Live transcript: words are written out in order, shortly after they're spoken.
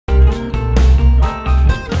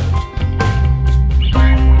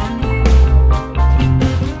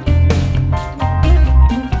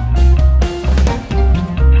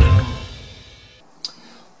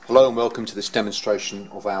and welcome to this demonstration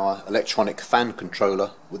of our electronic fan controller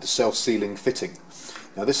with the self-sealing fitting.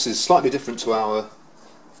 Now this is slightly different to our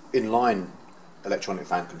inline electronic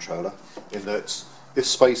fan controller in that if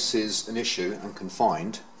space is an issue and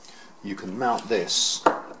confined, you can mount this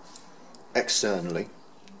externally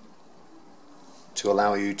to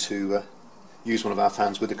allow you to use one of our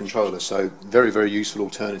fans with the controller. So very useful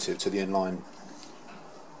alternative to the inline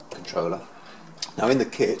controller. Now in the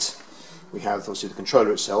kit we have obviously the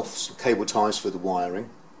controller itself, some cable ties for the wiring.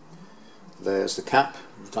 There's the cap,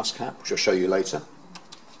 the dust cap, which I'll show you later.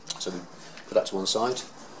 So we put that to one side.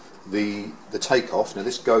 The takeoff, now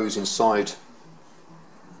this goes inside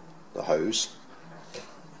the hose,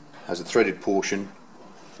 has a threaded portion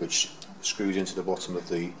which screws into the bottom of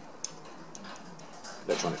the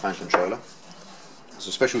electronic fan controller. There's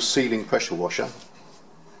a special sealing pressure washer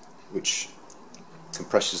which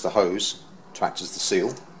compresses the hose to act as the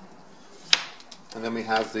seal. And then we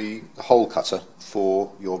have the hole cutter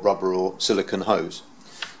for your rubber or silicone hose.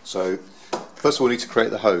 So first of all we need to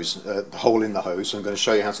create the hose, the hole in the hose, so I'm going to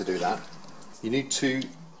show you how to do that. You need to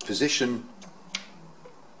position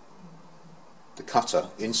the cutter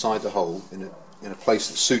inside the hole in a place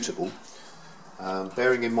that's suitable,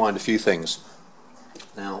 bearing in mind a few things.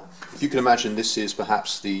 Now if you can imagine, this is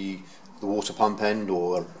perhaps the water pump end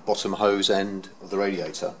or bottom hose end of the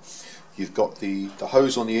radiator. You've got the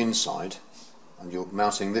hose on the inside, and you're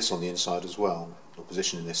mounting this on the inside as well, or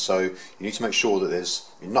positioning this, so you need to make sure that there's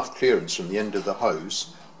enough clearance from the end of the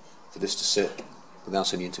hose for this to sit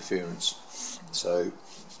without any interference. So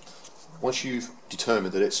once you've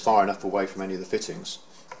determined that it's far enough away from any of the fittings,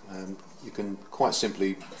 you can quite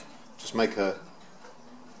simply just make a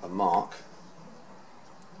mark,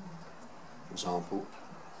 for example,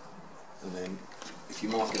 and then if you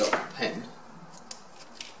mark it up with a pen,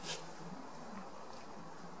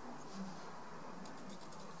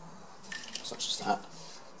 such as that,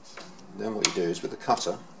 then what you do is with the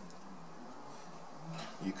cutter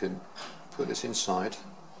you can put this inside,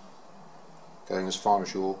 going as far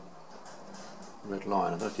as your red line. I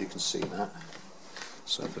don't know if you can see that,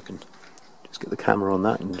 so if I can just get the camera on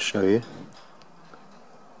that and show you.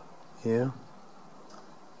 Yeah,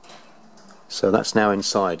 so that's now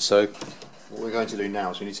inside. So what we're going to do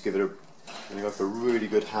now is we need to give it we're going to go for a really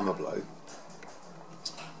good hammer blow.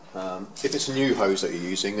 If it's a new hose that you're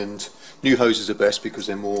using, and new hoses are best because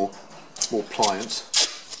they're more pliant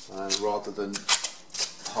rather than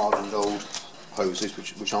hardened old hoses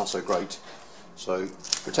which aren't so great. So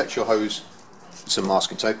protect your hose with some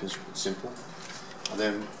masking tape, it's simple. And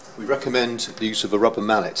then we recommend the use of a rubber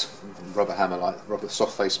mallet, rubber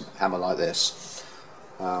soft face hammer like this.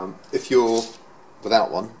 If you're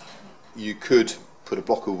without one, you could put a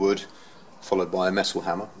block of wood followed by a metal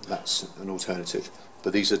hammer. That's an alternative,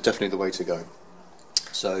 but these are definitely the way to go.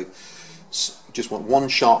 So you just want one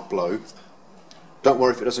sharp blow. Don't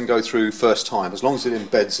worry if it doesn't go through first time. As long as it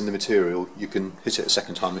embeds in the material, you can hit it a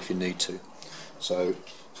second time if you need to. So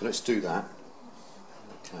let's do that.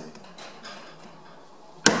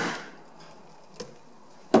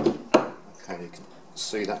 Okay, you can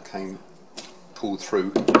see that came pulled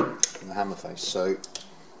through in the hammer face. So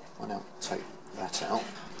I now take that out.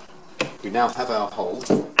 We now have our hole.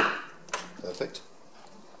 Perfect.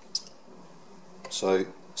 So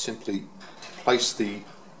simply place the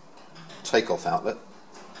takeoff outlet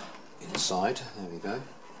inside. There we go.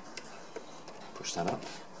 Push that up.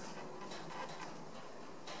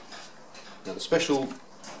 Now the special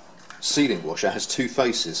sealing washer has two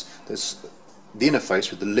faces. There's the inner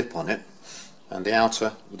face with the lip on it, and the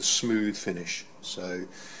outer with a smooth finish. So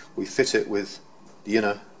we fit it with the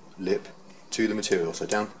inner lip to the material, so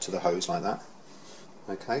down to the hose like that.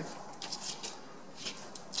 Okay.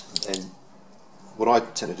 And then what I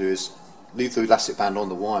tend to do is leave the elastic band on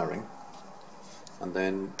the wiring and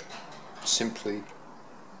then simply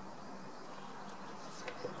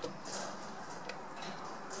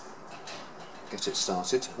get it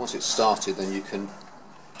started. Once it's started, then you can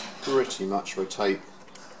pretty much rotate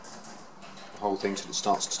the whole thing till it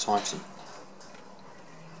starts to tighten.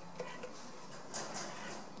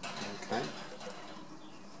 Okay.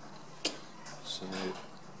 So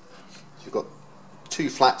you've got two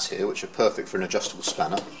flats here which are perfect for an adjustable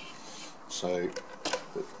spanner. So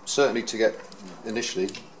but certainly to get initially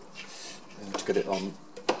to get it on,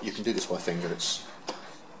 you can do this by finger. It's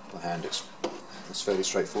by hand. It's fairly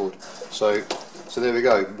straightforward. So there we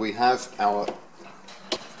go. We have our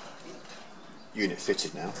unit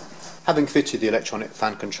fitted now. Having fitted the electronic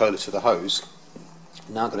fan controller to the hose,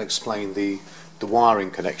 I'm now going to explain the wiring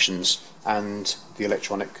connections and the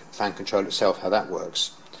electronic fan controller itself, how that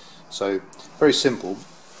works. So very simple.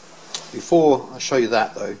 Before I show you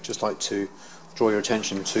that though, just like to draw your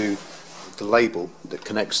attention to the label that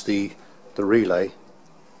connects the relay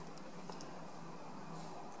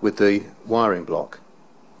with the wiring block.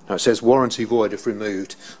 Now it says warranty void if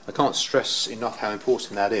removed. I can't stress enough how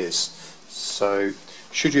important that is. So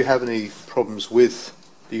should you have any problems with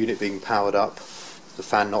the unit being powered up, the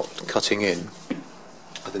fan not cutting in,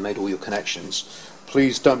 having made all your connections,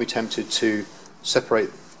 please don't be tempted to separate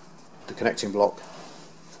the connecting block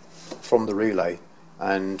from the relay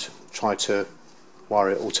and try to wire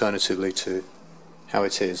it alternatively to how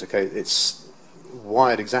it is. Okay, it's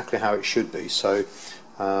wired exactly how it should be, so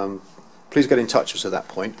please get in touch with us at that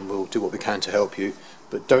point and we'll do what we can to help you,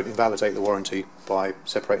 but don't invalidate the warranty by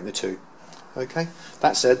separating the two. Okay,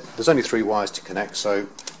 that said, there's only 3 wires to connect, so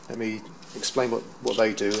let me explain what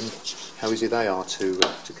they do and how easy they are to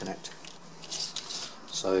connect.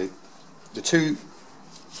 So the 2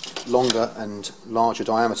 longer and larger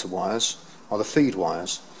diameter wires are the feed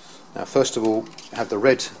wires. Now first of all, you have the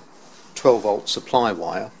red 12 volt supply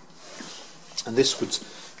wire, and this would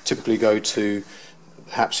typically go to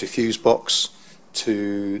perhaps a fuse box,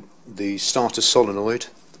 to the starter solenoid,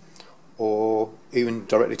 or even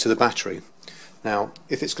directly to the battery. Now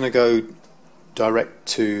if it's going to go direct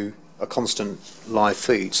to a constant live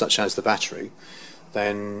feed such as the battery,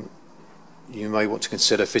 then you may want to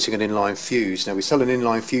consider fitting an inline fuse. Now we sell an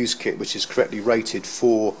inline fuse kit which is correctly rated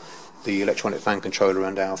for the electronic fan controller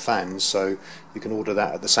and our fans, so you can order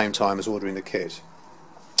that at the same time as ordering the kit.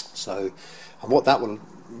 So, and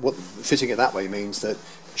fitting it that way means that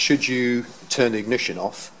should you turn the ignition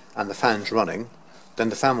off and the fan's running, then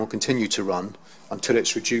the fan will continue to run until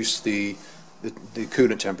it's reduced the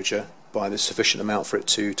coolant temperature by the sufficient amount for it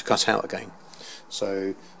to cut out again.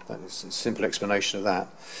 So that is a simple explanation of that.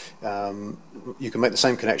 You can make the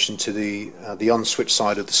same connection to the unswitched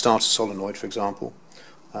side of the starter solenoid, for example,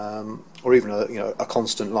 or even a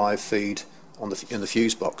constant live feed in the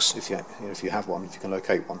fuse box if you have one, if you can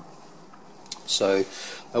locate one. So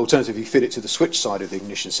alternatively, you fit it to the switch side of the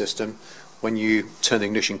ignition system. When you turn the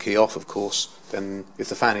ignition key off, of course, then if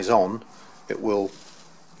the fan is on, the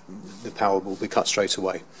power will be cut straight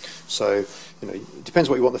away. So it depends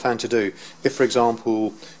what you want the fan to do. If, for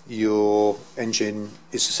example, your engine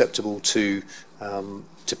is susceptible to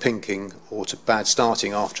pinking or to bad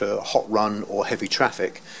starting after a hot run or heavy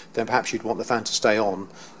traffic, then perhaps you'd want the fan to stay on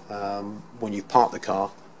when you park the car,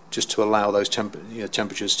 just to allow those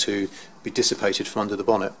temperatures to be dissipated from under the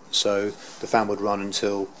bonnet. So the fan would run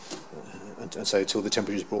until the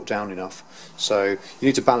temperature is brought down enough. So you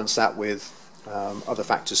need to balance that with other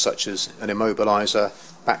factors such as an immobiliser,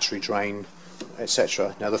 battery drain,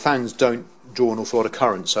 etc. Now the fans don't draw an awful lot of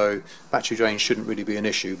current, so battery drain shouldn't really be an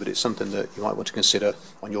issue, but it's something that you might want to consider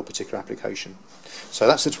on your particular application. So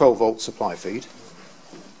that's the 12 volt supply feed.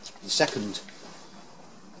 The second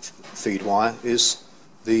feed wire is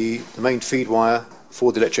the main feed wire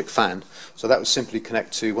for the electric fan. So that would simply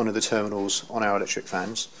connect to one of the terminals on our electric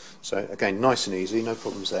fans. So again, nice and easy, no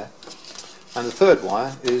problems there. And the third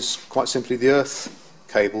wire is quite simply the earth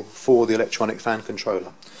cable for the electronic fan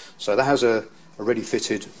controller. So that has a ready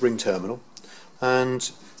fitted ring terminal,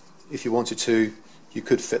 and if you wanted to, you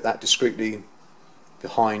could fit that discreetly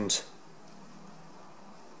behind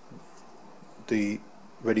the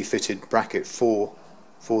ready fitted bracket for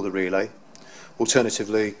the relay.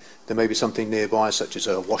 Alternatively, there may be something nearby, such as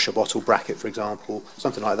a washer bottle bracket, for example,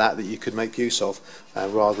 something like that you could make use of,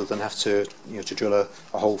 rather than have to drill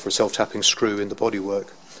a hole for a self-tapping screw in the bodywork,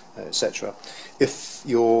 etc. If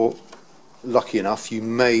you're lucky enough, you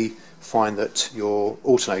may find that your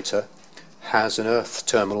alternator has an earth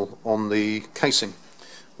terminal on the casing,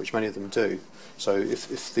 which many of them do. So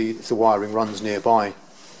if the wiring runs nearby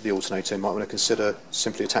the alternator, you might want to consider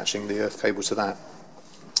simply attaching the earth cable to that.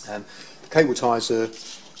 And the cable ties are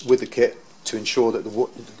with the kit to ensure that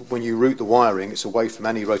when you route the wiring, it's away from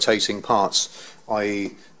any rotating parts,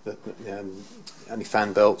 i.e. any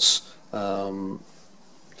fan belts,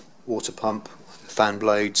 water pump, fan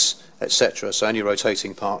blades, etc. So any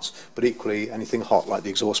rotating parts, but equally anything hot like the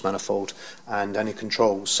exhaust manifold and any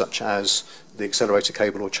controls such as the accelerator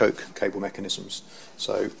cable or choke cable mechanisms.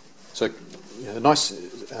 So a nice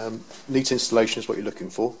neat installation is what you're looking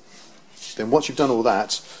for. Then once you've done all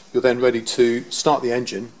that, you're then ready to start the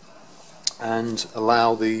engine and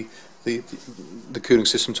allow the cooling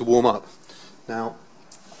system to warm up. Now,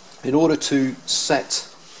 in order to set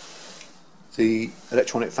the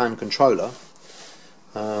electronic fan controller,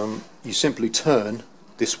 you simply turn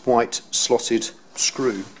this white slotted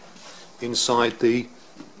screw inside the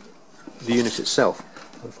unit itself.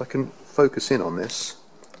 If I can focus in on this,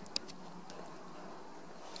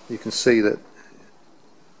 you can see that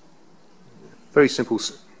very simple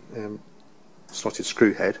slotted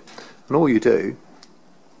screw head, and all you do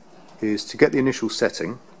is, to get the initial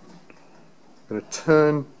setting, I'm going to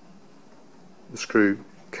turn the screw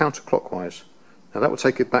counterclockwise. Now that will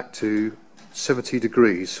take it back to 70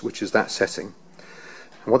 degrees, which is that setting.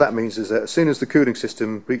 And what that means is that as soon as the cooling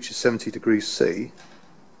system reaches 70 degrees C,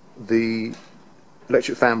 the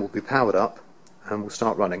electric fan will be powered up and will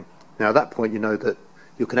start running. Now at that point you know that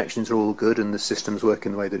your connections are all good and the system's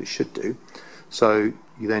working the way that it should do. So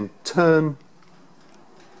you then turn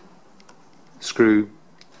the screw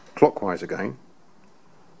clockwise again,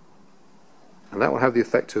 and that will have the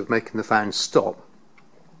effect of making the fan stop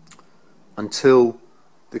until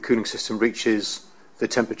the cooling system reaches the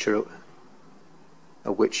temperature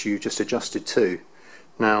at which you just adjusted to.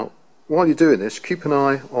 Now while you're doing this, keep an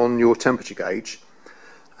eye on your temperature gauge,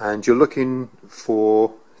 and you're looking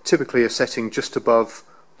for typically a setting just above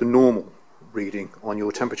the normal reading on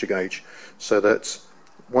your temperature gauge, so that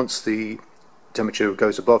once the temperature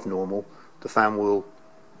goes above normal, the fan will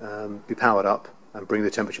be powered up and bring the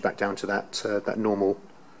temperature back down to that normal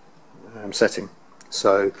setting.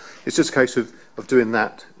 So it's just a case of doing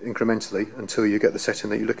that incrementally until you get the setting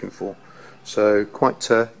that you're looking for. So quite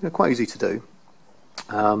easy to do.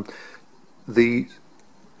 The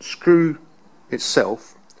screw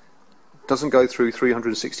itself doesn't go through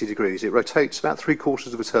 360 degrees. It rotates about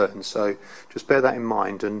 3/4 of a turn, so just bear that in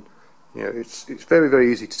mind. And it's very,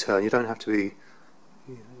 very easy to turn. You don't have to be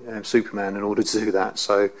Superman in order to do that,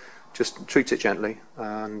 so just treat it gently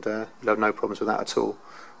and you'll have no problems with that at all.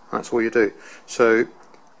 And that's all you do. So,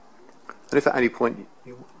 and if at any point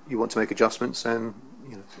you want to make adjustments, then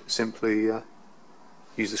simply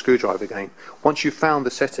use the screwdriver again. Once you've found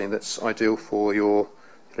the setting that's ideal for your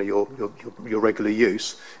regular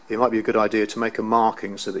use, it might be a good idea to make a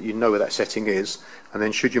marking so that you know where that setting is, and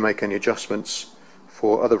then should you make any adjustments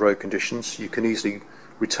for other road conditions, you can easily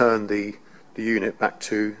return the unit back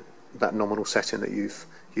to that nominal setting that you've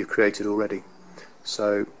created already.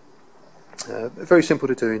 So very simple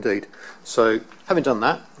to do indeed. So having done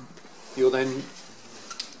that, you're then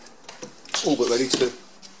all but ready to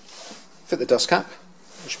fit the dust cap,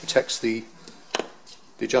 which protects the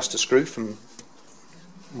adjuster screw from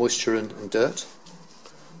moisture and dirt.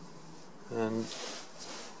 And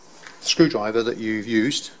the screwdriver that you've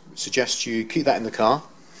used, suggests you keep that in the car,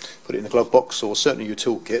 put it in the glove box or certainly your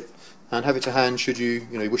toolkit, and have it to hand should you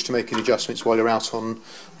wish to make any adjustments while you're out on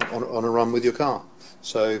a run with your car.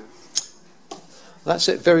 So that's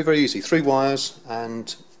it. Very, very easy. 3 wires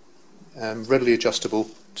and readily adjustable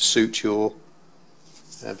to suit your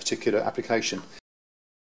particular application.